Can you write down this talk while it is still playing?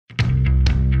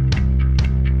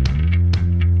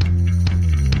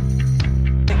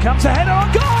to head on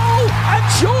goal, and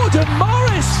Jordan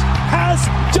Morris has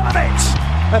done it.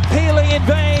 Appealing in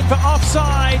vain for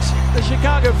offside, the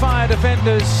Chicago Fire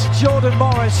defenders. Jordan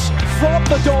Morris from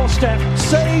the doorstep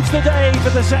saves the day for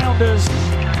the Sounders.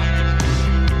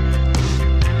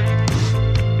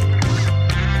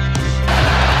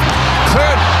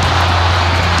 Cleared.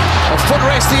 A foot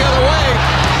race the other way.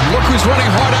 Look who's running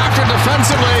hard after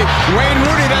defensively. Wayne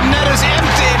Rooney, the net is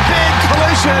empty. Big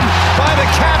collision by the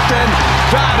captain.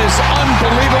 That is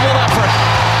unbelievable effort.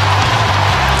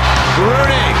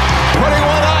 Rooney putting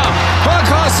one up.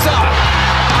 Acosta.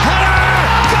 Header!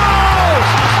 Goal!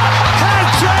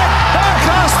 Hat-trick!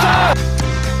 Acosta!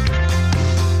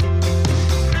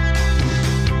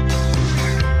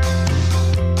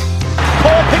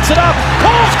 Paul picks it up.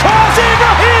 Paul's cross,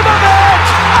 Ibrahimovic!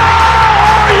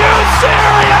 Oh, are you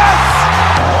serious?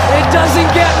 It doesn't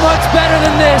get much better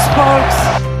than this,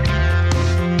 folks.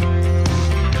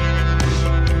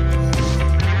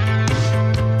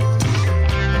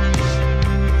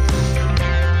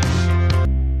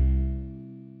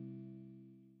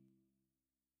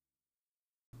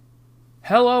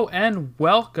 Hello and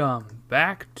welcome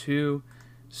back to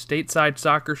Stateside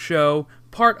Soccer Show,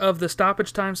 part of the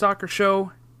Stoppage Time Soccer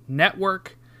Show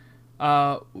network.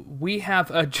 We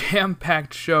have a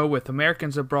jam-packed show with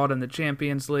Americans abroad in the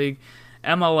Champions League,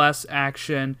 MLS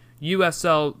action,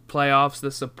 USL playoffs,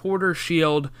 the Supporter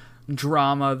Shield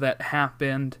drama that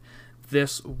happened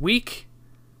this week.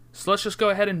 So let's just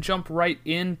go ahead and jump right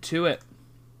into it.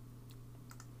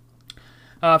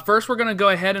 First, we're going to go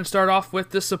ahead and start off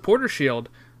with the Supporter Shield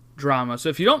drama. So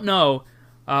if you don't know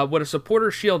what a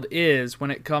Supporter Shield is when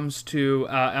it comes to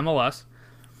MLS,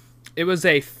 it was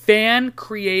a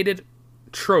fan-created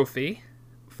trophy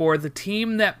for the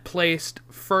team that placed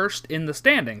first in the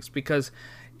standings, because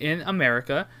in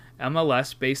America,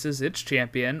 MLS bases its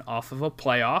champion off of a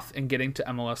playoff and getting to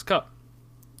MLS Cup.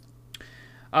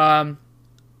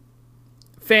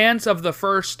 Fans of the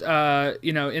first,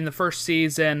 in the first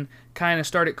season, kind of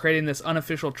started creating this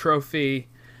unofficial trophy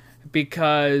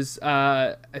because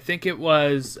I think it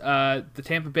was the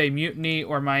Tampa Bay Mutiny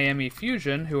or Miami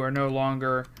Fusion, who are no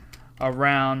longer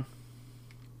around.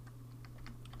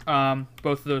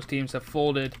 Both of those teams have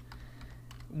folded.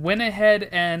 Went ahead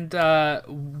and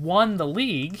won the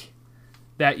league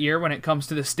that year when it comes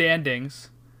to the standings.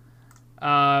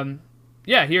 Here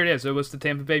it is. It was the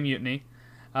Tampa Bay Mutiny.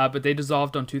 But they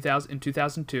dissolved in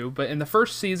 2002. But in the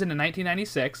first season in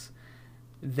 1996,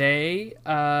 they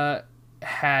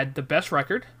had the best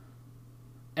record,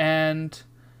 and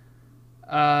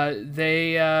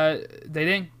they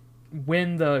didn't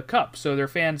win the cup, so their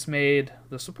fans made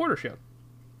the Supporter Shield.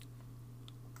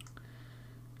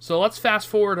 So let's fast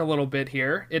forward a little bit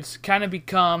here. It's kind of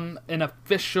become an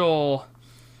official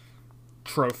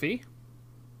trophy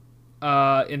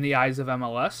in the eyes of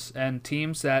MLS, and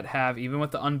teams that have, even with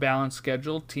the unbalanced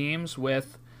schedule, teams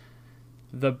with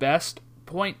the best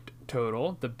point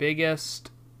total, the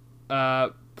biggest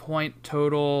point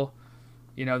total,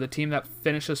 the team that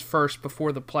finishes first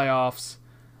before the playoffs,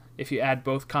 if you add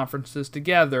both conferences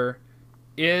together,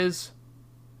 is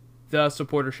the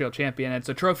Supporter Shield champion. It's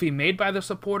a trophy made by the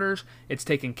supporters. It's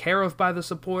taken care of by the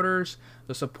supporters.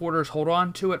 The supporters hold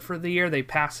on to it for the year. They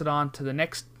pass it on to the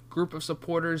next group of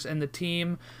supporters and the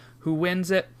team who wins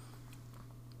it.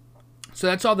 So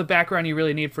that's all the background you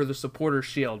really need for the Supporter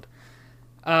Shield.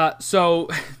 So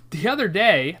the other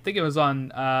day, I think it was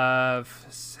on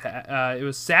it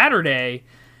was Saturday,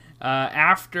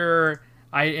 after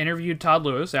I interviewed Todd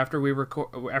Lewis after we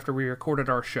recorded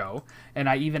our show, and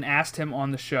I even asked him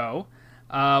on the show,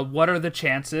 what are the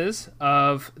chances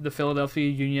of the Philadelphia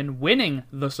Union winning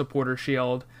the Supporter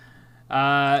Shield?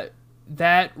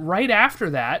 That right after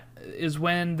that is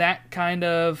when that kind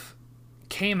of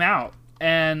came out,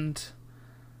 and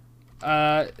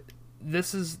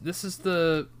this is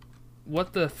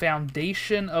what the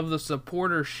foundation of the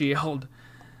Supporter Shield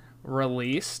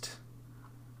released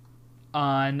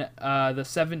on the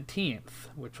 17th,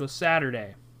 which was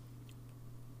Saturday.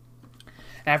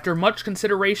 After much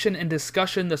consideration and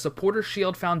discussion, the Supporter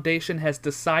Shield Foundation has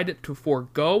decided to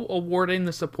forego awarding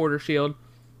the Supporter Shield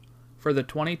for the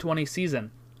 2020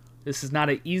 season. This is not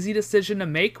an easy decision to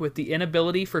make, with the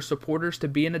inability for supporters to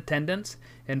be in attendance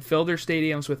and fill their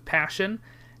stadiums with passion.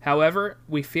 However,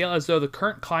 we feel as though the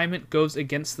current climate goes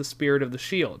against the spirit of the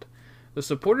Shield. The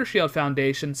Supporter Shield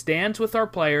Foundation stands with our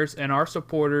players and our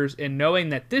supporters in knowing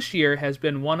that this year has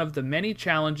been one of the many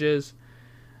challenges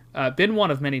been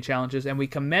one of many challenges, and we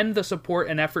commend the support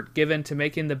and effort given to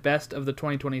making the best of the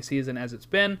 2020 season as it's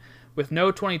been. With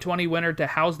no 2020 winner to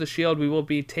house the Shield, we will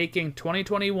be taking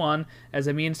 2021 as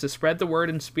a means to spread the word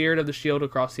and spirit of the Shield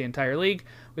across the entire league.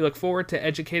 We look forward to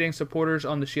educating supporters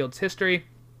on the Shield's history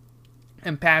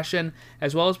and passion,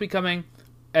 as well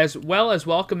as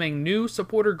welcoming new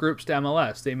supporter groups to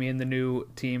MLS. They mean the new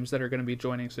teams that are going to be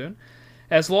joining soon.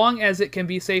 As long as it can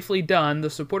be safely done, the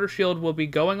Supporter Shield will be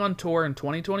going on tour in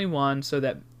 2021 so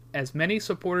that as many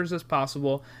supporters as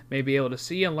possible may be able to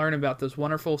see and learn about this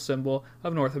wonderful symbol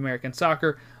of North American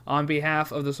soccer. On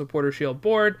behalf of the Supporter Shield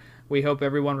board, we hope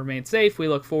everyone remains safe. We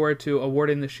look forward to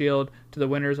awarding the Shield to the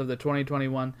winners of the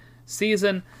 2021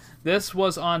 season. This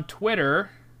was on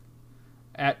Twitter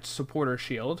at Supporter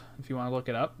Shield, if you want to look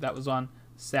it up. That was on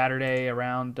Saturday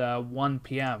around 1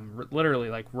 p.m., literally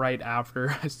like right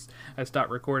after I stopped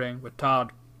recording with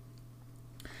Todd.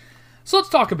 So let's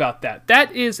talk about that.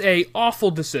 That is a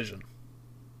awful decision.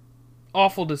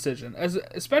 Awful decision.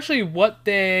 Especially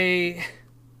their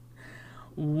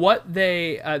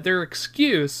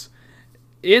excuse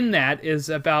in that is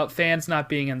about fans not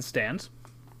being in the stands.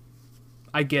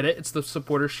 I get it. It's the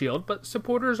Supporter Shield, but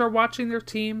supporters are watching their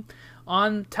team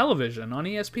on television, on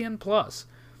ESPN+.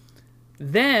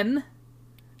 Then,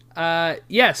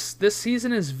 yes, this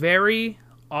season is very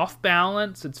off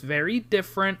balance. It's very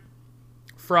different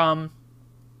from...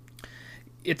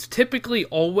 It's typically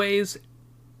always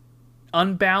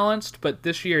unbalanced, but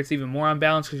this year it's even more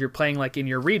unbalanced because you're playing like in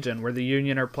your region, where the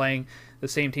Union are playing the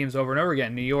same teams over and over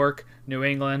again. New York, New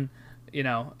England,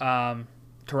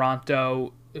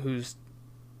 Toronto, who's,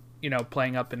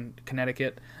 playing up in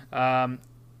Connecticut,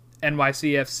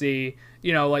 NYCFC,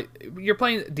 you're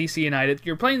playing DC United,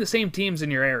 you're playing the same teams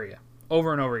in your area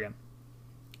over and over again.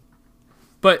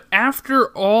 But after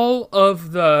all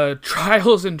of the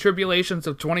trials and tribulations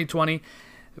of 2020,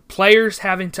 players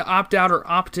having to opt out or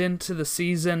opt into the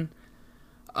season,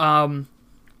 doing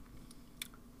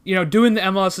the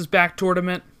MLS's back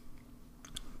tournament,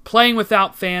 playing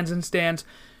without fans in stands,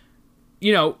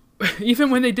 even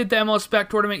when they did the MLS back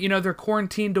tournament, they're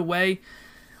quarantined away.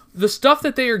 The stuff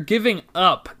that they are giving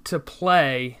up to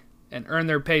play and earn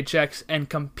their paychecks and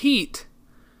compete,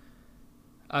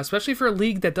 especially for a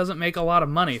league that doesn't make a lot of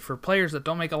money, for players that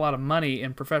don't make a lot of money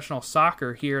in professional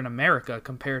soccer here in America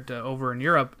compared to over in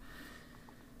Europe,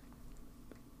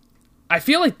 I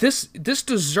feel like this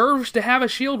deserves to have a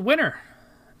Shield winner.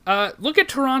 Look at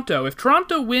Toronto. If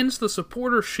Toronto wins the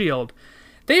Supporter Shield,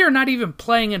 they are not even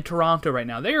playing in Toronto right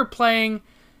now. They are playing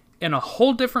in a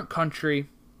whole different country.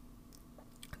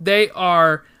 They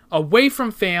are away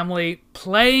from family,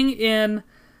 playing in,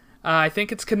 I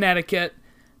think it's Connecticut,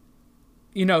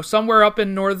 somewhere up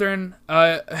in northern,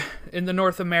 in the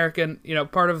North American,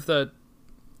 part of the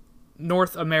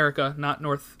North America, not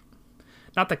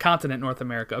the continent North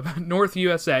America, but North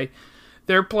USA.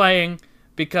 They're playing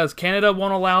because Canada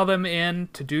won't allow them in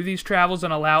to do these travels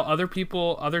and allow other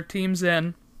teams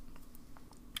in.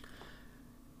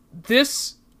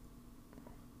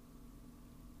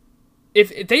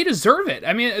 If they deserve it.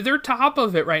 I mean, they're top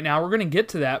of it right now. We're going to get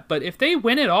to that. But if they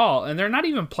win it all, and they're not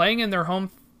even playing in their home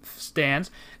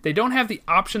stands, they don't have the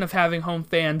option of having home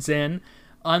fans in,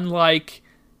 unlike,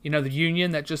 the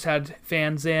Union that just had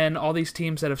fans in, all these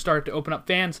teams that have started to open up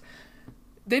fans.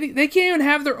 They can't even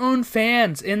have their own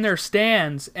fans in their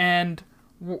stands, and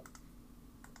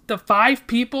the 5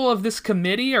 people of this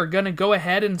committee are going to go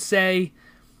ahead and say,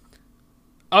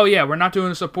 oh yeah, we're not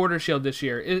doing a Supporter Shield this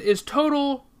year. It is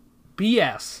total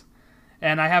BS.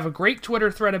 And I have a great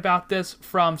Twitter thread about this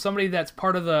from somebody that's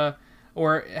part of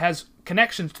or has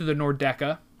connections to the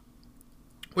Nordeca,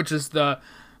 which is the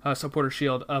Supporter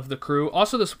Shield of the Crew.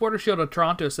 Also, the Supporter Shield of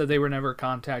Toronto said they were never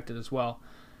contacted as well.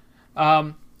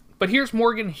 But here's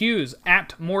Morgan Hughes,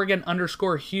 at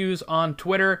Morgan_Hughes on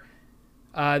Twitter.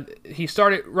 He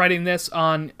started writing this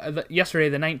on yesterday,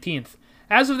 the 19th.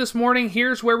 As of this morning,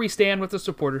 here's where we stand with the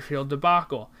Supporter Shield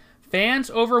debacle. Fans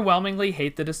overwhelmingly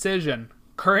hate the decision.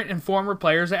 Current and former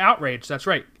players are outraged. That's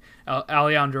right.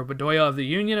 Alejandro Bedoya of the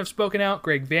Union have spoken out.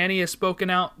 Greg Vanney has spoken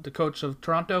out, the coach of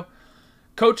Toronto.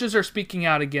 Coaches are speaking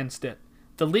out against it.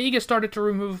 The league has started to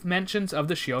remove mentions of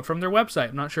the Shield from their website.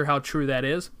 I'm not sure how true that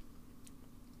is.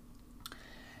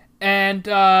 And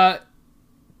the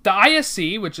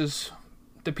ISC, which is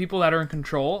the people that are in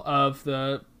control of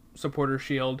the Supporter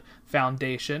Shield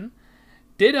Foundation,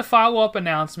 did a follow-up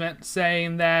announcement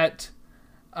saying that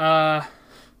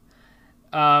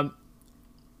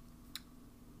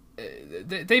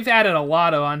they've added a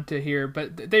lot onto here,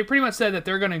 but they pretty much said that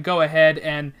they're going to go ahead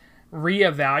and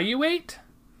reevaluate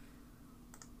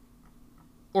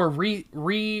or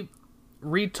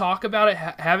re-talk about it,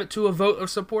 have it to a vote of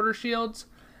supporter shields.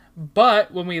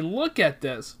 But when we look at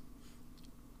this,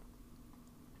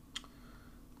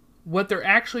 what they're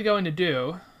actually going to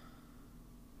do,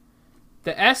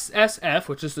 the SSF,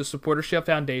 which is the Supporter Shield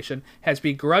Foundation, has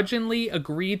begrudgingly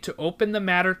agreed to open the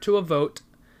matter to a vote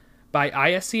by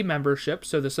ISC membership,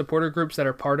 so the supporter groups that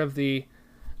are part of the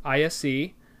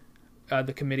ISC,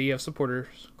 the Committee of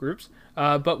Supporters Groups,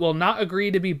 but will not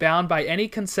agree to be bound by any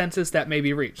consensus that may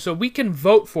be reached. So we can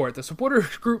vote for it. The supporter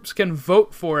groups can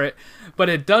vote for it, but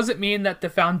it doesn't mean that the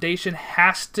foundation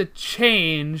has to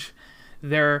change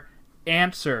their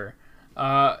answer,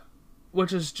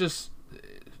 which is just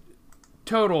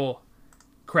total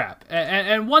crap.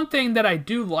 And one thing that I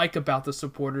do like about the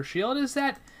Supporter Shield is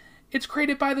that it's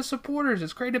created by the supporters.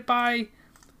 It's created by,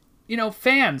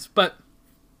 fans. But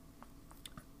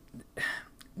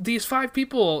these 5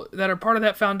 people that are part of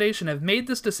that foundation have made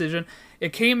this decision.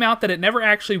 It came out that it never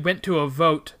actually went to a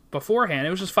vote beforehand.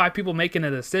 It was just 5 people making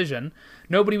a decision.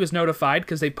 Nobody was notified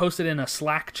because they posted in a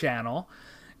Slack channel.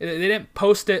 They didn't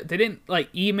post it. They didn't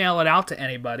email it out to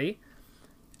anybody.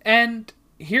 And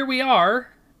here we are.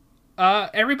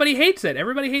 Everybody hates it.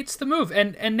 Everybody hates the move.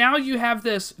 And now you have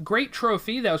this great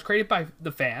trophy that was created by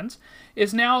the fans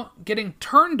is now getting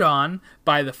turned on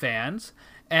by the fans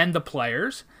and the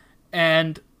players.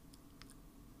 And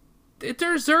it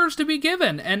deserves to be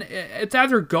given. And it's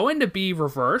either going to be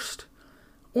reversed,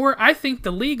 or I think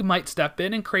the league might step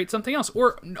in and create something else.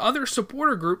 Or other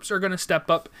supporter groups are going to step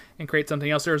up and create something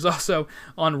else. There's also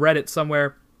on Reddit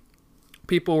somewhere,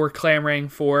 people were clamoring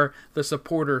for the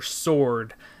supporter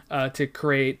sword to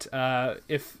create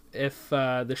if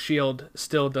the shield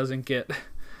still doesn't get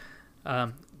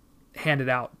handed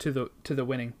out to the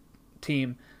winning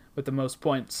team with the most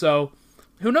points. So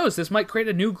who knows? This might create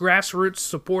a new grassroots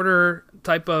supporter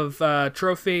type of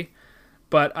trophy.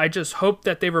 But I just hope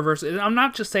that they reverse it. I'm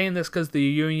not just saying this because the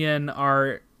union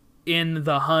are in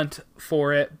the hunt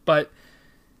for it, but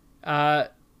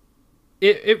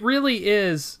it really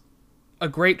is a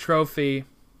great trophy.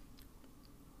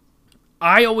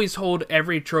 I always hold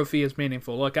every trophy as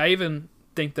meaningful. Look, I even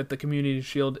think that the Community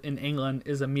Shield in England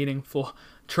is a meaningful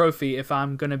trophy if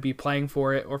I'm going to be playing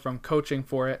for it or if I'm coaching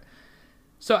for it.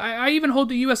 So I even hold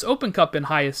the US Open Cup in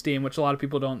high esteem, which a lot of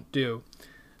people don't do.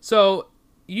 So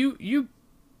you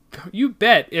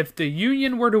bet if the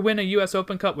Union were to win a US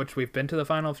Open Cup, which we've been to the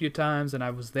final a few times and I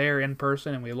was there in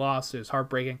person and we lost, it was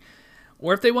heartbreaking,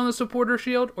 or if they won the Supporter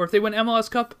Shield, or if they win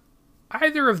MLS Cup,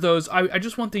 either of those, I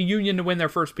just want the Union to win their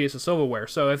first piece of silverware.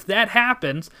 So if that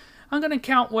happens, I'm going to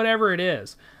count whatever it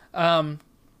is.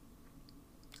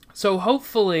 So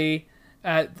hopefully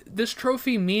this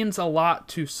trophy means a lot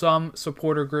to some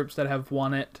supporter groups that have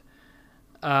won it.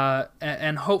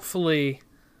 And hopefully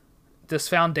this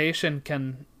foundation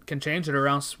can change it, or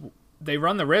else they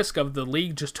run the risk of the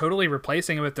league just totally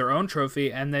replacing it with their own trophy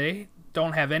and they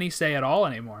don't have any say at all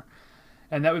anymore.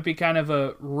 And that would be kind of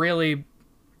a really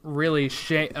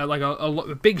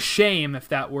a big shame if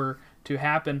that were to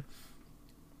happen.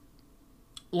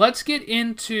 Let's get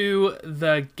into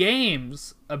the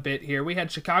games a bit here. We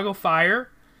had Chicago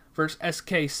Fire versus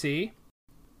SKC.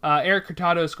 Eric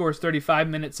Hurtado scores 35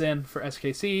 minutes in for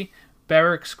SKC.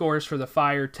 Barrick scores for the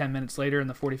Fire 10 minutes later in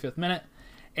the 45th minute.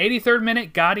 83rd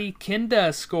minute, Gadi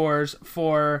Kinda scores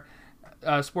for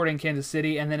Sporting Kansas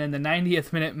City. And then in the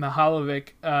 90th minute,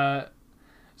 Mihalovic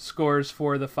scores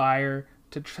for the Fire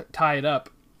to tie it up.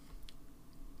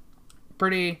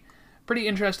 Pretty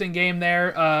interesting game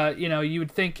there. You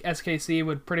would think SKC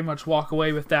would pretty much walk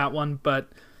away with that one, but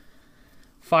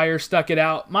Fire stuck it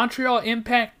out. Montreal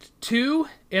Impact 2,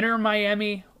 Inter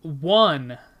Miami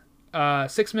 1.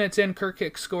 6 minutes in,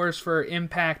 Kirkic scores for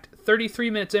Impact.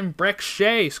 33 minutes in, Brek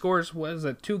Shea scores,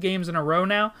 2 games in a row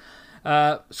now?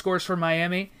 Scores for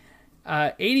Miami.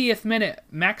 80th minute,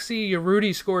 Maxi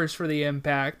Urruti scores for the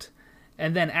Impact.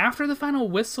 And then after the final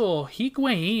whistle,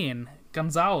 Higuain,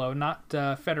 Gonzalo, not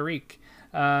Federic,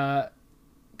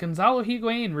 Gonzalo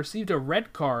Higuain received a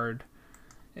red card.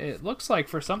 It looks like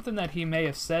for something that he may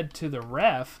have said to the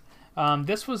ref.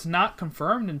 This was not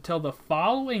confirmed until the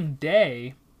following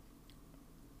day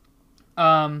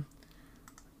for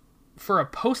a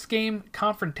post-game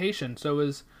confrontation. So it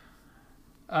was...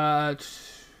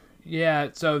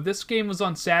 so this game was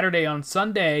on Saturday. On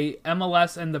Sunday,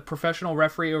 MLS and the Professional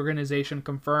Referee Organization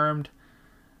confirmed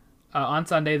on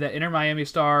Sunday that Inter Miami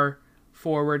star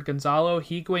forward Gonzalo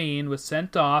Higuain was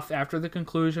sent off after the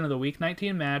conclusion of the Week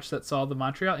 19 match that saw the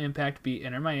Montreal Impact beat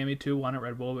Inter Miami 2-1 at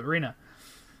Red Bull Arena.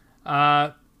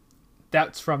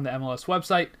 That's from the MLS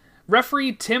website.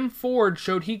 Referee Tim Ford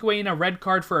showed Higuain a red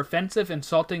card for offensive,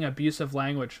 insulting, abusive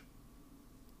language.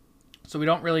 So we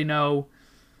don't really know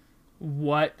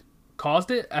what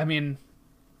caused it. I mean,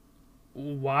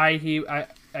 why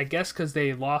I guess because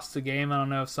they lost the game. I don't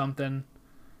know if something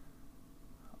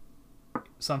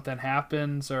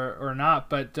happens or not.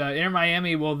 But Inter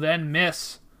Miami will then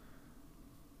miss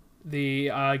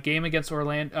the game against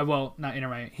Orlando. Well, not Inter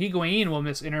Miami. Higuain will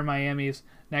miss Inter Miami's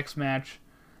next match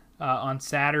on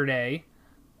Saturday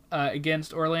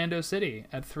against Orlando City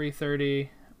at 3:30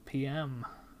 p.m.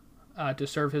 To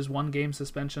serve his 1-game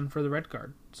suspension for the red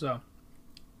card. So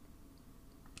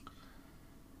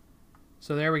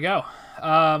there we go.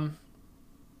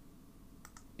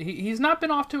 He's not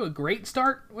been off to a great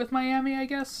start with Miami, I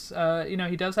guess.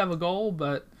 He does have a goal,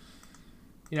 but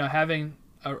having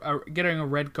getting a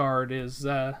red card is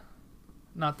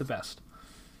not the best.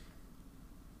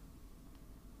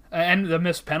 And the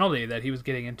missed penalty that he was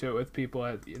getting into it with people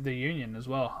at the Union as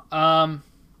well.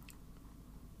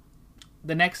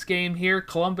 The next game here,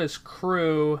 Columbus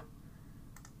Crew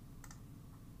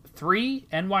 3,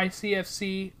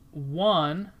 NYCFC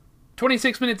 1.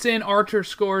 26 minutes in, Archer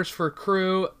scores for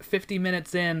Crew. 50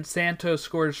 minutes in, Santos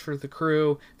scores for the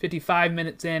Crew. 55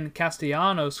 minutes in,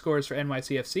 Castellanos scores for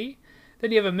NYCFC.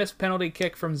 Then you have a missed penalty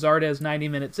kick from Zardes 90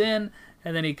 minutes in,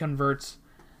 and then he converts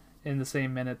in the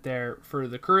same minute there for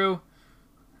the Crew.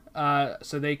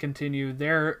 So they continue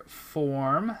their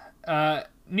form.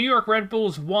 New York Red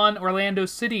Bulls 1, Orlando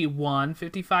City 1.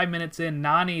 55 minutes in,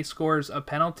 Nani scores a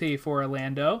penalty for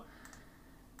Orlando.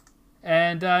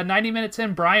 And 90 minutes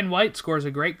in, Brian White scores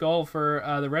a great goal for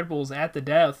the Red Bulls at the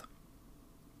death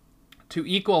to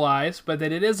equalize, but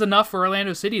that it is enough for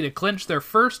Orlando City to clinch their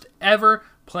first ever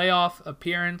playoff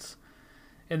appearance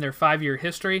in their 5-year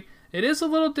history. It is a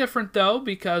little different, though,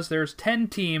 because there's 10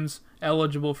 teams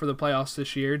eligible for the playoffs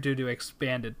this year due to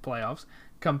expanded playoffs,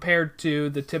 compared to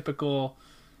the typical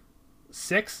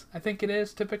 6, I think it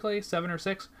is, typically, 7 or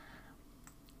 6.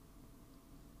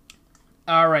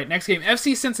 All right, next game.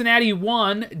 FC Cincinnati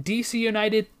 1, DC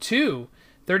United 2.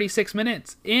 36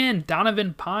 minutes in,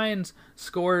 Donovan Pines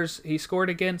scores. He scored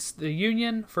against the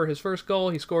Union for his first goal.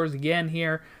 He scores again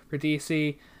here for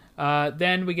DC.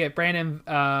 Then we get Brandon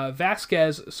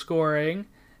Vasquez scoring.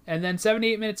 And then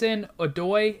 78 minutes in,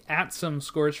 Odoi Atsum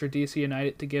scores for DC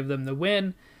United to give them the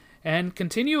win. And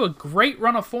continue a great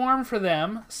run of form for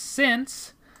them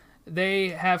since they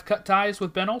have cut ties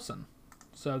with Ben Olsen.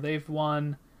 So they've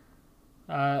won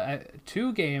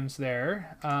 2 games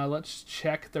there. Let's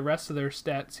check the rest of their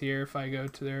stats here if I go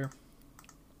to their...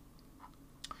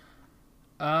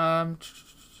 Oh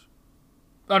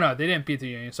no, they didn't beat the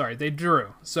Union. Sorry, they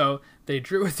drew. So they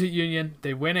drew with the Union.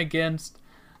 They win against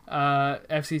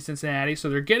FC Cincinnati. So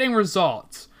they're getting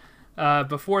results.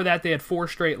 Before that, they had 4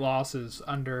 straight losses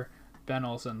under Ben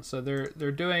Olsen. So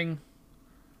they're doing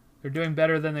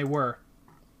better than they were.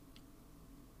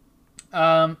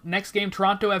 Next game,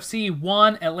 Toronto FC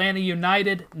 1, Atlanta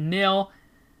United 0,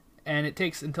 and it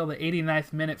takes until the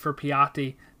 89th minute for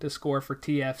Piatti to score for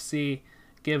TFC,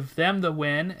 give them the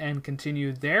win, and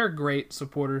continue their great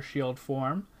Supporters' Shield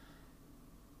form.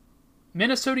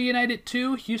 Minnesota United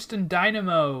 2, Houston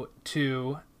Dynamo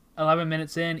 2. 11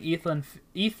 minutes in,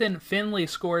 Ethan Finley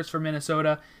scores for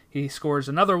Minnesota. He scores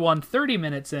another one 30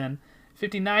 minutes in.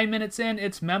 59 minutes in,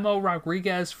 it's Memo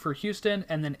Rodriguez for Houston.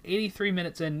 And then 83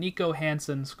 minutes in, Nico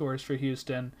Hansen scores for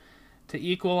Houston to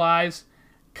equalize.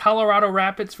 Colorado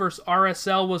Rapids versus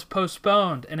RSL was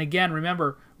postponed. And again,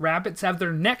 remember, Rapids have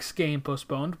their next game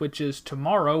postponed, which is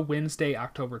tomorrow, Wednesday,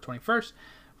 October 21st,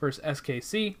 versus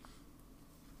SKC.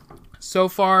 So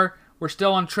far, we're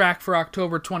still on track for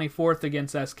October 24th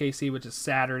against SKC, which is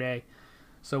Saturday.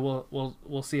 So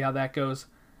we'll see how that goes.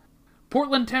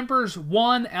 Portland Timbers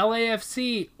 1,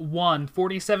 LAFC 1.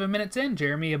 47 minutes in,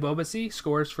 Jeremy Abobasi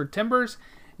scores for Timbers.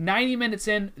 90 minutes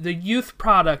in, the youth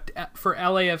product for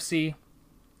LAFC,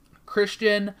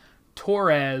 Christian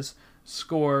Torres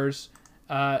scores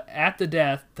at the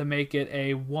death to make it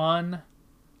a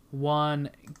 1-1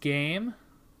 game.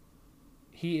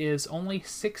 He is only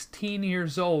 16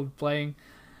 years old playing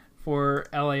for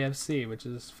LAFC, which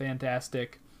is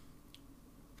fantastic.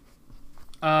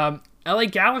 LA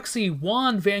Galaxy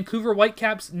 1, Vancouver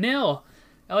Whitecaps 0.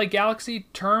 LA Galaxy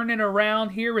turning around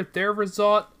here with their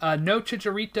result. No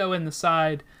Chicharito in the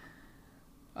side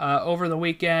over the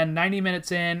weekend. 90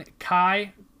 minutes in,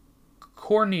 Kai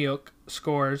Korniuk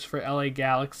scores for LA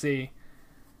Galaxy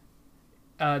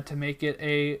to make it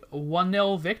a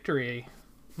 1-0 victory.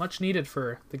 Much needed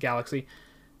for the Galaxy.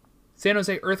 San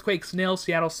Jose Earthquakes 0,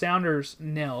 Seattle Sounders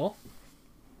 0.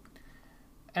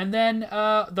 And then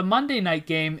the Monday night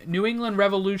game, New England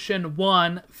Revolution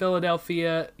 1,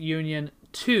 Philadelphia Union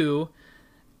 2.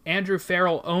 Andrew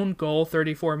Farrell own goal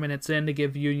 34 minutes in to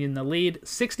give Union the lead.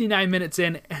 69 minutes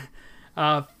in,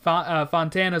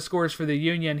 Fontana scores for the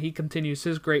Union. He continues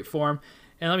his great form.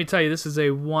 And let me tell you, this is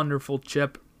a wonderful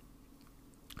chip.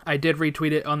 I did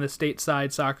retweet it on the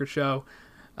Stateside Soccer Show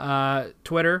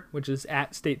Twitter, which is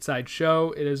at Stateside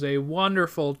Show. It is a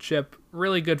wonderful chip.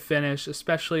 Really good finish,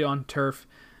 especially on turf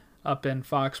up in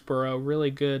Foxborough.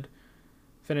 Really good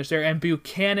finish there. And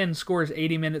Buchanan scores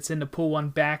 80 minutes in to pull one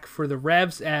back for the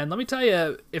Revs. And let me tell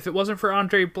you, if it wasn't for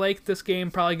Andre Blake, this game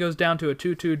probably goes down to a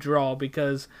 2-2 draw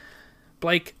because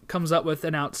Blake comes up with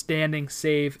an outstanding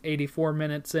save 84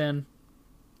 minutes in.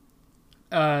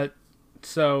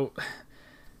 So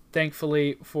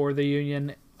thankfully for the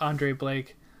Union, Andre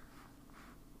Blake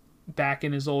back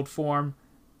in his old form.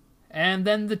 And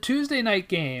then the Tuesday night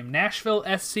game, Nashville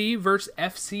SC versus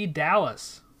FC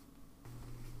Dallas.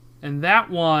 And that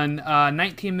one,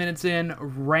 19 minutes in,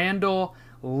 Randall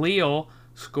Leal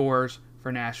scores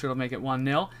for Nashville to make it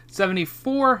 1-0.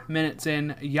 74 minutes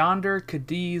in, Yonder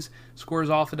Cadiz scores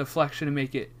off a deflection to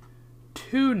make it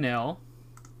 2-0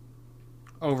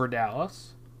 over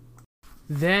Dallas.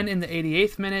 Then in the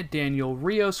 88th minute, Daniel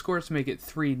Rio scores to make it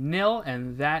 3-0,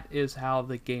 and that is how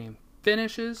the game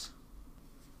finishes.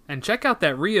 And check out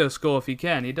that Rios goal if you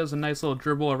can. He does a nice little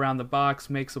dribble around the box,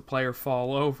 makes a player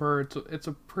fall over. It's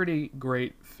a pretty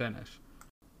great finish.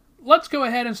 Let's go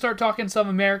ahead and start talking some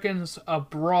Americans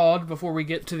abroad before we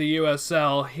get to the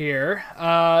USL here.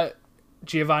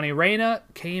 Giovanni Reyna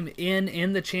came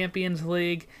in the Champions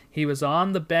League. He was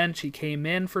on the bench. He came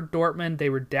in for Dortmund. They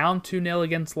were down 2-0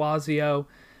 against Lazio.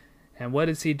 And what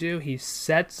does he do? He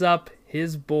sets up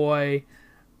his boy,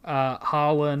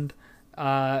 Haaland.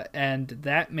 And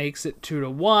that makes it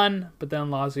 2-1, but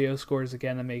then Lazio scores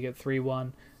again to make it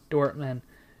 3-1. Dortmund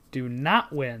do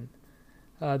not win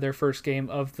their first game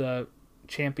of the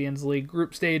Champions League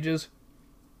group stages.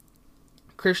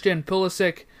 Christian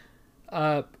Pulisic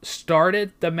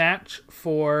started the match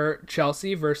for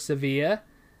Chelsea versus Sevilla.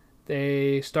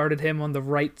 They started him on the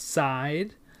right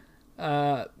side,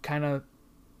 kind of,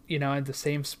 in the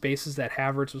same spaces that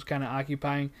Havertz was kind of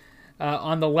occupying.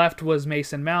 On the left was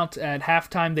Mason Mount. At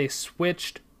halftime, they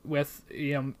switched with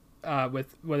where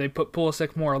they put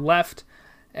Pulisic more left,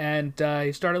 and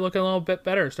he started looking a little bit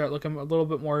better. Started looking a little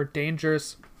bit more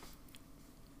dangerous.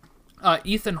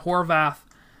 Ethan Horvath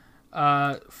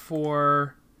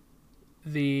for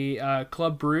the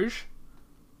Club Brugge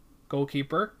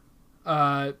goalkeeper.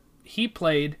 He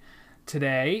played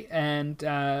today,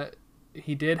 and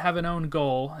he did have an own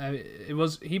goal.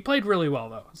 He played really well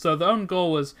though. So the own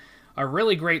goal was a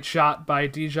really great shot by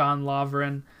Dejan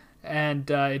Lovren, and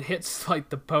it hits like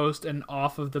the post and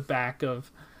off of the back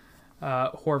of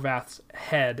Horvath's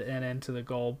head and into the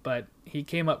goal. But he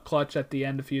came up clutch at the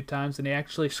end a few times, and he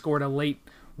actually scored a late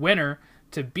winner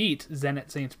to beat Zenit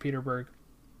St. Petersburg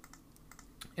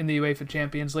in the UEFA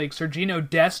Champions League. Sergiño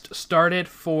Dest started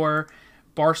for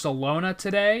Barcelona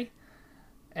today,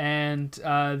 and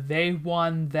they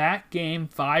won that game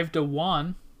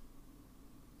 5-1.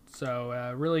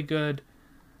 So really good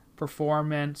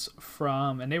performance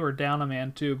from, and they were down a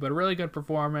man too, but a really good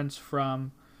performance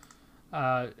from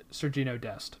Sergiño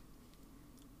Dest.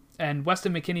 And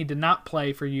Weston McKennie did not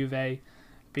play for Juve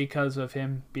because of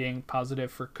him being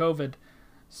positive for COVID.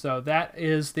 So that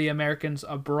is the Americans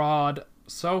abroad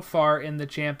so far in the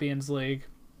Champions League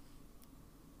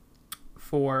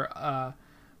for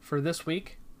this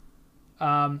week.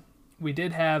 We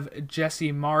did have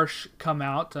Jesse Marsch come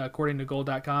out, according to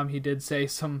Goal.com. He did say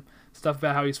some stuff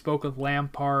about how he spoke with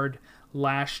Lampard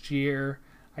last year,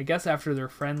 I guess after their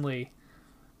friendly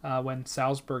when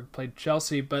Salzburg played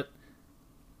Chelsea, but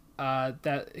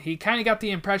that he kind of got the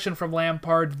impression from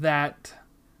Lampard that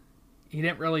he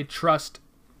didn't really trust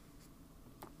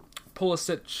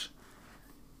Pulisic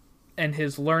and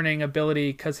his learning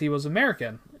ability because he was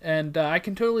American. And I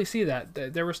can totally see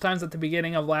that. There was times at the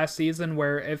beginning of last season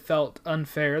where it felt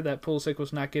unfair that Pulisic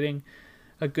was not getting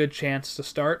a good chance to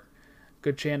start,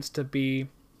 good chance to be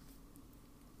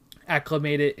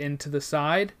acclimated into the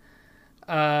side.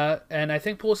 And I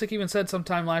think Pulisic even said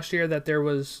sometime last year that there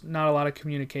was not a lot of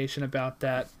communication about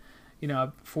that,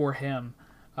 for him,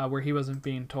 where he wasn't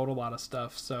being told a lot of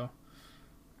stuff. So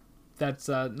that's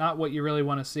not what you really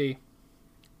want to see.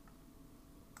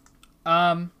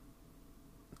 I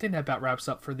think that about wraps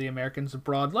up for the Americans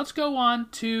abroad. Let's go on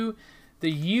to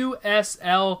the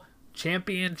USL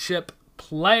Championship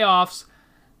playoffs.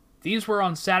 These were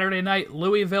on Saturday night.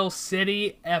 Louisville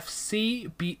City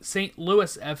FC beat St.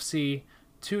 Louis FC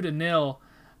 2-0.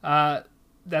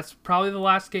 That's probably the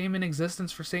last game in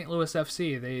existence for St. Louis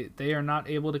FC. They are not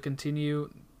able to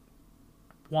continue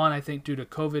One, I think due to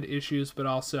COVID issues, but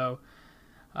also,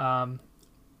 they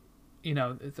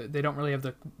don't really have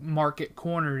the market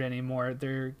cornered anymore.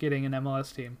 They're getting an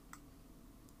MLS team.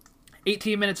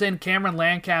 18 minutes in, Cameron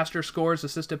Lancaster scores,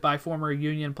 assisted by former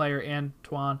Union player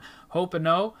Antoine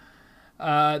Hopino.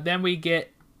 Then we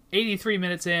get 83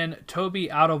 minutes in,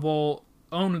 Toby Audubon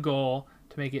own goal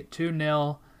to make it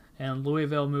 2-0, and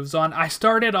Louisville moves on. I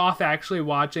started off actually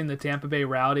watching the Tampa Bay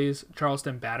Rowdies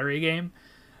Charleston Battery game,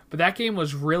 but that game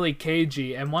was really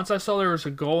cagey, and once I saw there was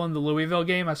a goal in the Louisville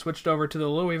game, I switched over to the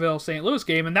Louisville-St. Louis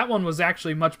game, and that one was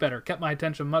actually much better. Kept my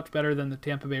attention much better than the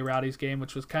Tampa Bay Rowdies game,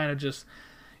 which was kind of just,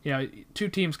 two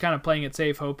teams kind of playing it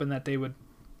safe, hoping that they would,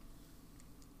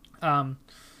 not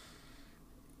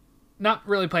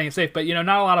really playing it safe, but,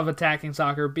 not a lot of attacking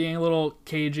soccer, being a little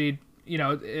cagey,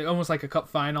 almost like a cup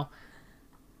final.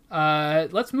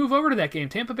 Let's move over to that game.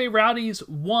 Tampa Bay Rowdies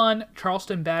 1,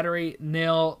 Charleston Battery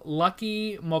 0.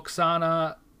 Lucky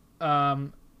Moksana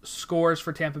scores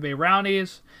for Tampa Bay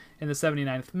Rowdies in the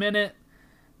 79th minute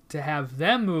to have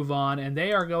them move on, and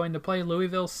they are going to play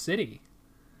Louisville City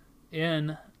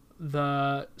in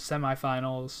the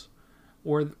semifinals,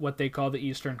 or what they call the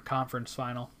Eastern Conference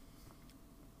Final.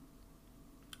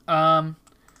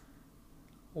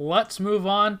 Let's move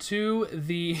on to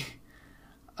the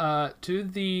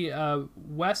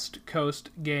West Coast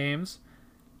games.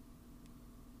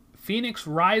 Phoenix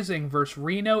Rising versus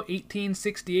Reno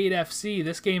 1868 FC.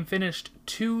 This game finished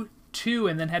 2-2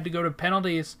 and then had to go to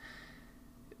penalties.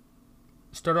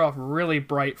 Started off really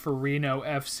bright for Reno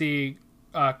FC.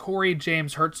 Corey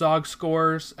James Herzog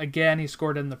scores. Again, he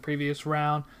scored in the previous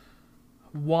round.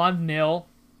 1-0,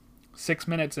 6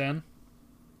 minutes in.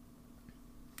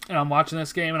 And I'm watching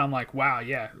this game, and I'm like, wow,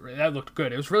 yeah, that looked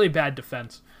good. It was really bad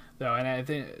defense, though. And I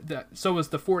think that so was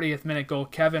the 40th minute goal.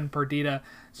 Kevin Perdita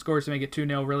scores to make it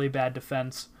 2-0. Really bad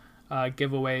defense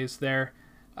giveaways there.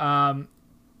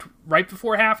 Right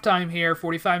before halftime here,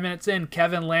 45 minutes in,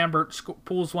 Kevin Lambert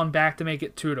pulls one back to make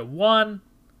it 2-1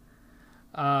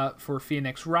 for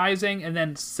Phoenix Rising. And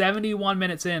then 71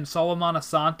 minutes in, Solomon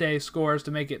Asante scores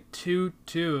to make it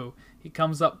 2-2. He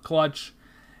comes up clutch.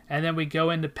 And then we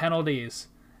go into penalties.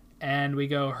 And we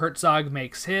go, Herzog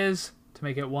makes his to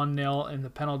make it 1-0 in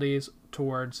the penalties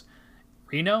towards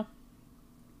Reno.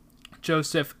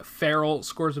 Joseph Farrell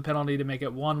scores a penalty to make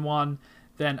it 1-1.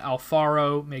 Then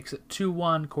Alfaro makes it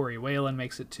 2-1. Corey Whalen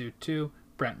makes it 2-2.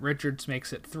 Brent Richards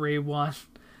makes it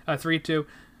 3-2.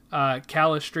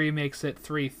 Calistri makes it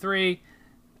 3-3.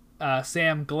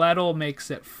 Sam Gledel makes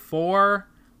it 4-3.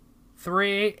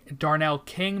 Darnell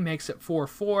King makes it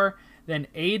 4-4. Then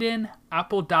Aiden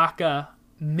Apodaca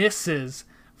misses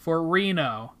for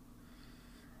Reno.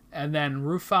 And then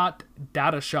Rufat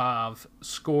Dadashov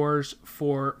scores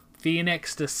for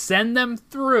Phoenix to send them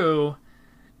through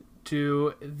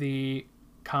to the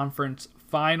conference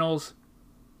finals.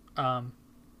 And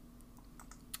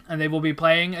they will be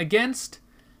playing against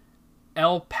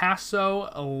El Paso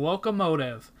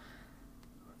Locomotive.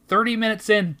 30 minutes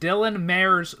in, Dylan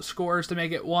Mayers scores to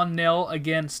make it 1-0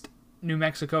 against New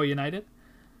Mexico United.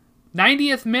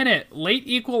 90th minute, late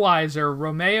equalizer,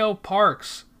 Romeo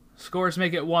Parks scores to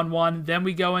make it 1-1. Then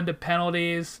we go into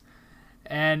penalties,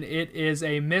 and it is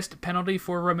a missed penalty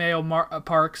for Romeo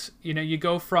Parks. You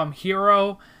go from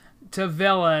hero to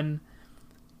villain.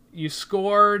 You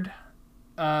scored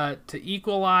to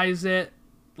equalize it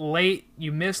late.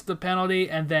 You missed the penalty,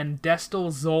 and then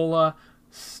Destel Zola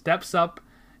steps up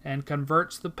and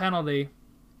converts the penalty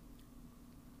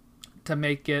to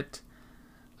make it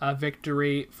a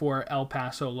victory for El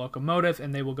Paso Locomotive,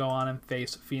 and they will go on and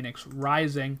face Phoenix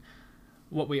Rising.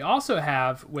 What we also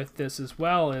have with this as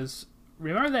well is,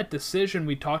 remember that decision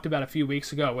we talked about a few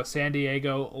weeks ago with San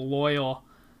Diego Loyal?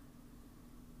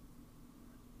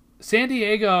 San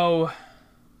Diego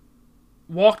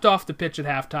walked off the pitch at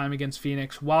halftime against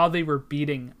Phoenix while they were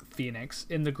beating Phoenix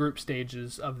in the group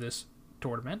stages of this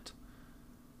tournament.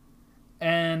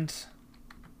 And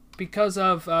because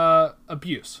of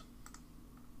abuse.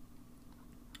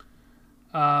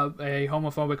 A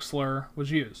homophobic slur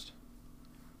was used.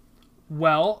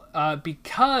 Well,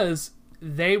 because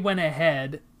they went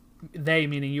ahead, they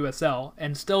meaning USL,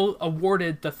 and still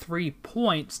awarded the 3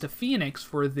 points to Phoenix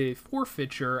for the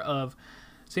forfeiture of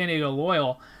San Diego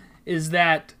Loyal, is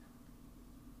that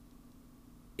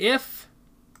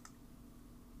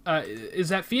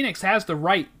Phoenix has the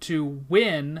right to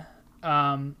win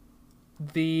to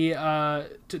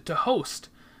host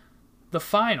the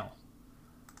final.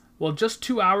 Well, just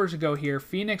 2 hours ago here,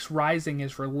 Phoenix Rising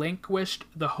has relinquished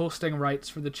the hosting rights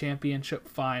for the championship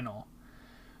final.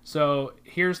 So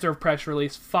here's their press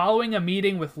release. Following a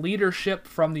meeting with leadership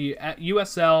from the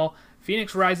USL,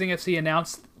 Phoenix Rising FC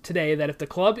announced today that if the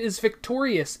club is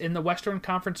victorious in the Western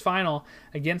Conference Final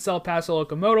against El Paso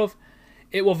Locomotive,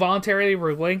 it will voluntarily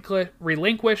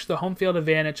relinquish the home field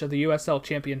advantage of the USL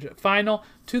Championship Final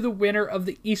to the winner of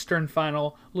the Eastern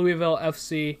Final, Louisville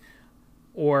FC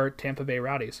or Tampa Bay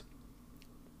Rowdies.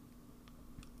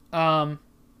 The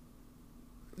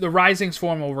Rising's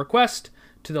formal request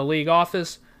to the league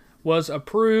office was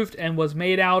approved and was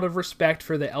made out of respect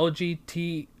for the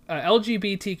LGBTQ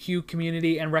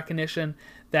community and recognition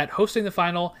that hosting the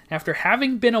final, after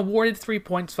having been awarded 3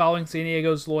 points following San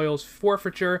Diego's Loyal's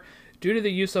forfeiture due to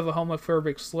the use of a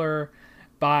homophobic slur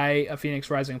by a Phoenix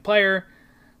Rising player,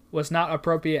 was not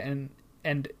appropriate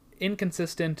and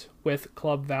inconsistent with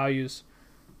club values.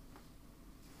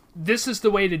 This is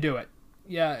the way to do it.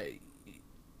 Yeah,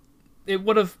 it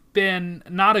would have been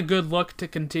not a good look to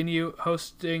continue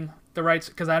hosting the rights,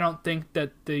 because I don't think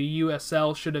that the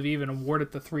USL should have even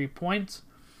awarded the 3 points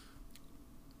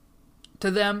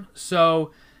to them.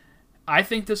 So I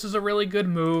think this is a really good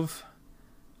move.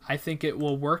 I think it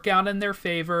will work out in their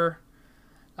favor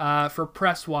for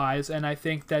press-wise, and I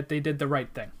think that they did the right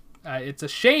thing. It's a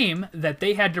shame that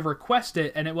they had to request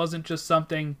it, and it wasn't just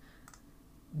something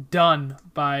done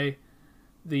by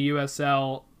the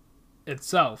USL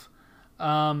itself.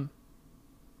 But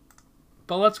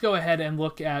let's go ahead and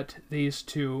look at these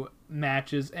two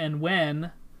matches and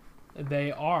when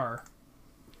they are.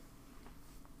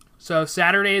 So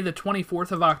Saturday, the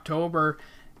 24th of October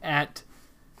at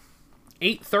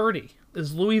 8:30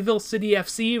 is Louisville City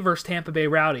FC versus Tampa Bay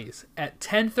Rowdies. At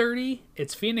 10:30,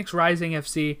 it's Phoenix Rising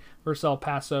FC versus El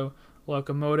Paso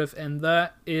Locomotive, and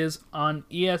that is on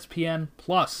ESPN+.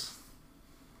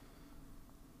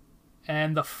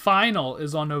 And the final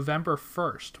is on November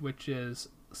 1st, which is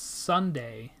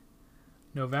Sunday,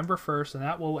 November 1st, and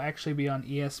that will actually be on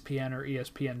ESPN or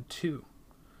ESPN2.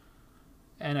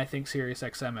 And I think Sirius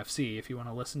XM FC if you want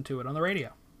to listen to it on the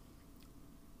radio.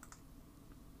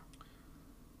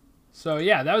 So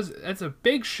yeah, that's a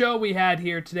big show we had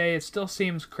here today. It still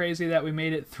seems crazy that we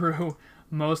made it through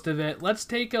most of it. Let's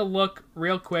take a look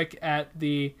real quick at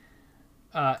the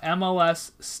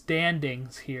MLS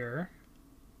standings here.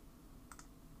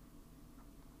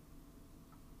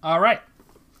 All right.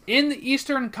 In the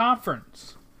Eastern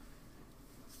Conference,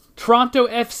 Toronto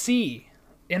FC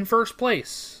in first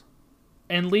place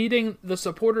and leading the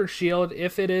Supporters' Shield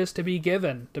if it is to be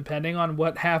given, depending on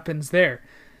what happens there.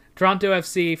 Toronto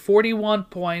FC, 41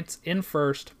 points in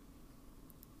first.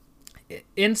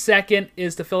 In second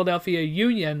is the Philadelphia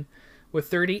Union with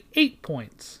 38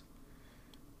 points.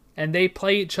 And they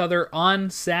play each other on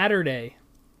Saturday.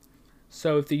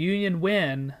 So if the Union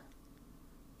win,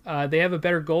 they have a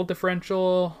better goal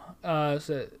differential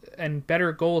and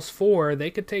better goals for.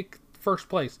 They could take first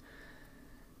place.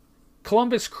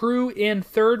 Columbus Crew in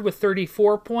third with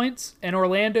 34 points, and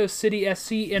Orlando City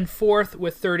SC in fourth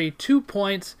with 32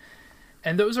 points.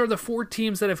 And those are the four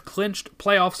teams that have clinched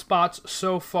playoff spots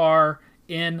so far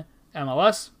in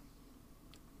MLS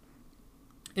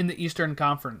in the Eastern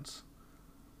Conference.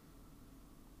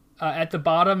 At the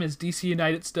bottom is DC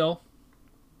United still.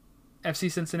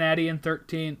 FC Cincinnati in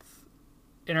 13th,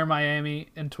 Inter Miami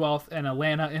in 12th, and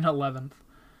Atlanta in 11th.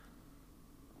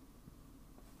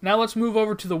 Now let's move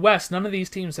over to the West. None of these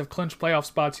teams have clinched playoff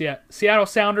spots yet. Seattle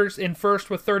Sounders in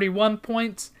first with 31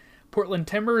 points. Portland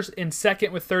Timbers in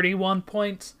second with 31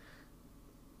 points.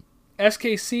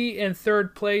 SKC in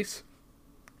third place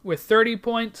with 30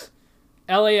 points.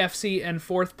 LAFC in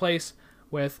fourth place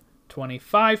with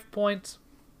 25 points.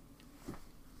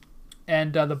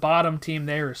 And the bottom team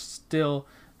there is still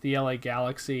the LA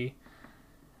Galaxy.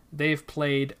 They've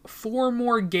played 4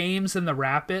 more games than the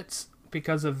Rapids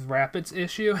because of Rapids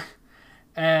issue,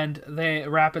 and the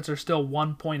Rapids are still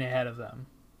 1 point ahead of them.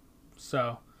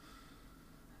 So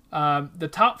the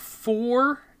top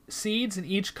 4 seeds in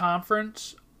each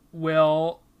conference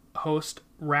will host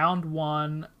round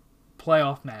 1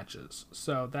 playoff matches.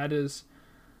 So that is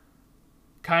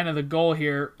kind of the goal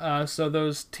here. So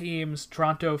those teams,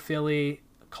 Toronto, Philly,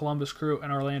 Columbus Crew,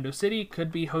 and Orlando City, could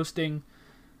be hosting.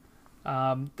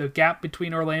 The gap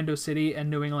between Orlando City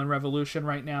and New England Revolution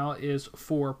right now is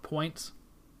 4 points,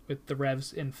 with the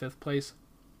Revs in 5th place.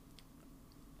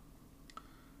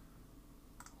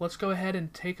 Let's go ahead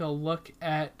and take a look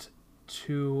at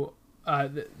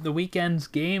the weekend's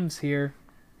games here.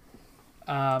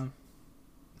 Sorry,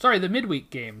 the midweek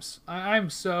games.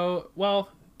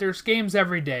 There's games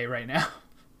every day right now.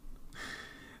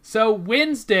 So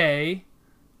Wednesday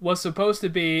was supposed to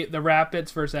be the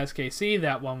Rapids versus SKC.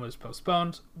 That one was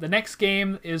postponed. The next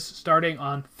game is starting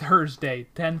on Thursday,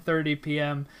 10:30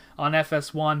 p.m. on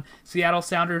FS1. Seattle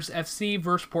Sounders FC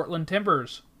versus Portland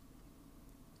Timbers.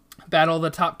 Battle of the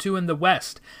top two in the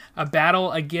West. A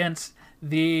battle against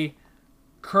the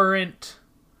current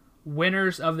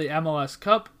winners of the MLS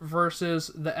Cup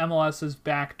versus the MLS's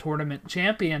back tournament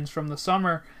champions from the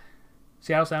summer.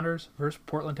 Seattle Sounders versus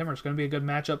Portland Timbers. It's going to be a good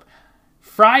matchup.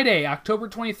 Friday, October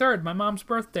 23rd, my mom's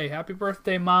birthday. Happy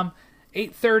birthday, Mom.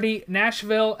 8:30,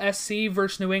 Nashville SC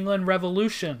versus New England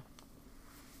Revolution.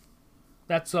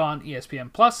 That's on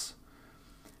ESPN+.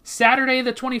 Saturday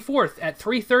the 24th at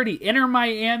 3:30, Inter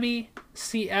Miami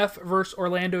CF versus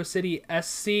Orlando City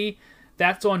SC.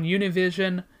 That's on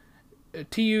Univision,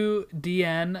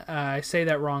 TUDN. I say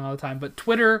that wrong all the time, but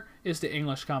Twitter is the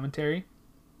English commentary.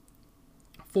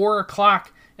 4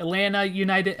 o'clock, Atlanta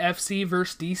United FC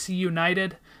versus DC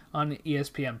United on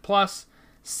ESPN+.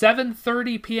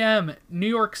 7:30 p.m., New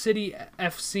York City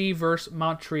FC versus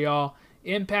Montreal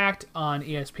Impact on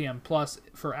ESPN+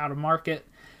 for out of market.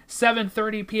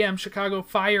 7:30 p.m., Chicago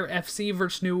Fire FC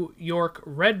versus New York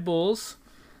Red Bulls.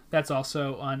 That's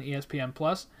also on ESPN+.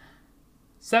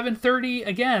 7:30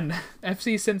 again,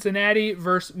 FC Cincinnati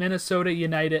versus Minnesota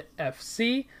United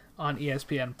FC on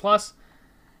ESPN+.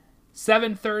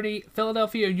 7:30,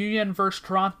 Philadelphia Union versus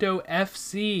Toronto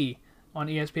FC on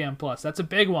ESPN+. That's a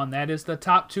big one. That is the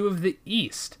top two of the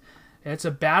East. It's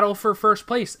a battle for first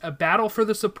place, a battle for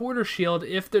the Supporters' Shield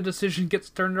if the decision gets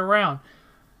turned around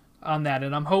on that,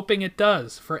 and I'm hoping it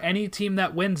does. For any team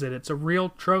that wins it, it's a real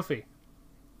trophy.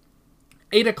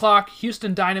 8 o'clock,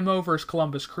 Houston Dynamo versus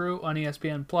Columbus Crew on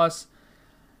ESPN+.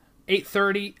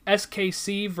 8:30,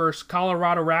 SKC versus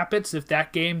Colorado Rapids, if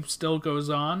that game still goes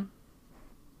on.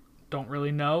 Don't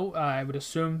really know. I would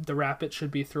assume the Rapids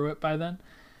should be through it by then.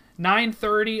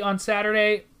 9:30 on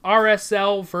Saturday,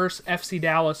 RSL versus FC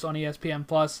Dallas on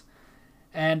ESPN+.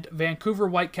 And Vancouver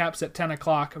Whitecaps at 10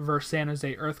 o'clock versus San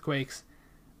Jose Earthquakes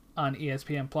on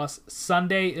ESPN+.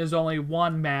 Sunday is only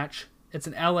one match. It's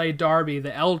an LA derby,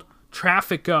 the El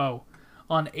Tráfico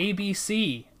on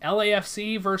ABC.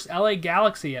 LAFC versus LA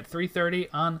Galaxy at 3:30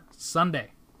 on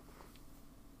Sunday.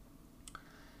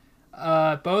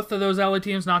 Both of those LA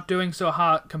teams not doing so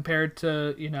hot compared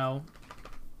to,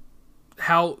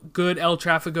 how good El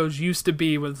Tráfico's used to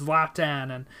be with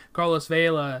Zlatan and Carlos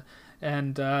Vela.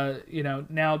 And,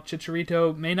 now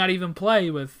Chicharito may not even play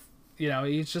with,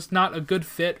 he's just not a good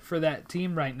fit for that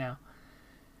team right now.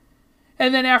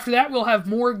 And then after that, we'll have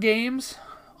more games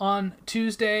on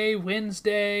Tuesday,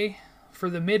 Wednesday for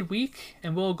the midweek.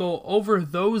 And we'll go over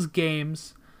those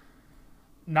games,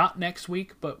 not next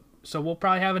week, but so we'll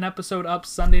probably have an episode up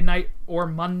Sunday night or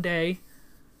Monday.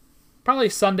 Probably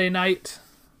Sunday night.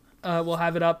 We'll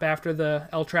have it up after the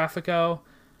El Tráfico.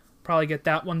 Probably get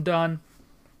that one done.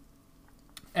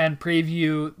 And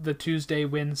preview the Tuesday,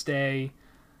 Wednesday,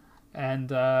 and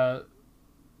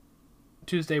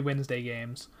Tuesday, Wednesday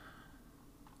games.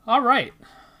 All right.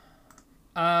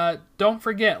 Don't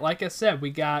forget, like I said,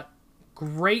 we got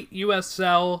great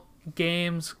USL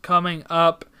games coming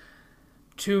up.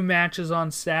 2 matches on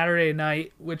Saturday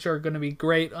night, which are going to be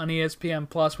great on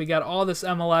ESPN+. We got all this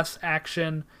MLS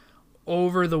action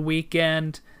over the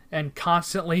weekend and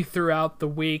constantly throughout the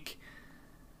week.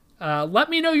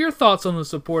 Let me know your thoughts on the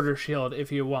Supporters' Shield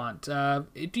if you want.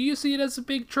 Do you see it as a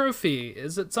big trophy?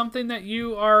 Is it something that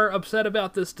you are upset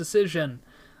about this decision?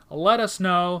 Let us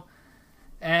know.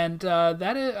 And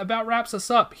that about wraps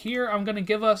us up. Here, I'm going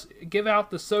to give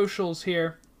out the socials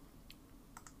here.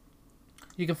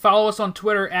 You can follow us on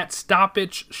Twitter at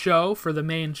Stoppage Show for the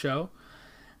main show.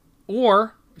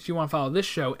 Or, if you want to follow this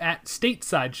show, at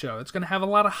Stateside Show. It's going to have a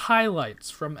lot of highlights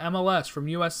from MLS, from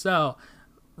USL,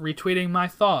 retweeting my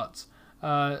thoughts,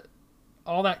 all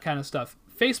that kind of stuff.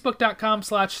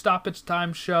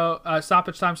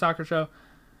 Facebook.com/StoppageTime Soccer Show.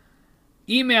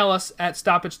 Email us at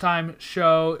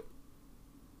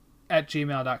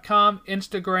stoppagetimeshow@gmail.com.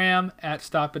 Instagram at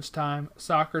Stoppage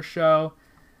Soccer Show.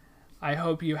 I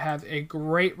hope you have a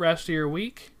great rest of your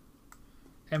week,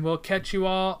 and we'll catch you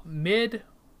all on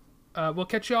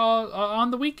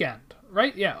the weekend,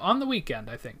 right? Yeah, on the weekend,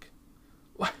 I think.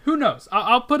 Who knows?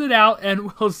 I'll put it out,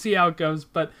 and we'll see how it goes,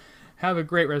 but have a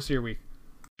great rest of your week.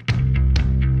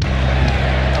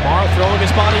 Kamara throwing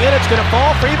his body in. It's going to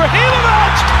fall for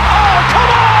Ibrahimovic!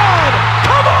 Oh,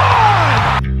 come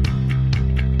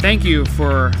on! Thank you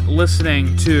for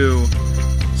listening to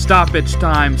Stoppage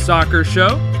Time Soccer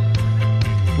Show.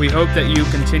 We hope that you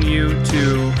continue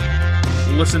to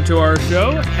listen to our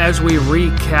show as we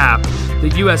recap the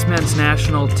U.S. men's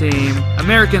national team,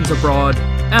 Americans abroad,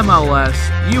 MLS,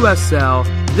 USL.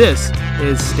 This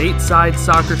is Stateside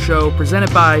Soccer Show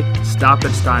presented by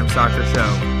Stoppage Time Soccer Show.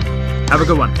 Have a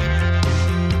good one.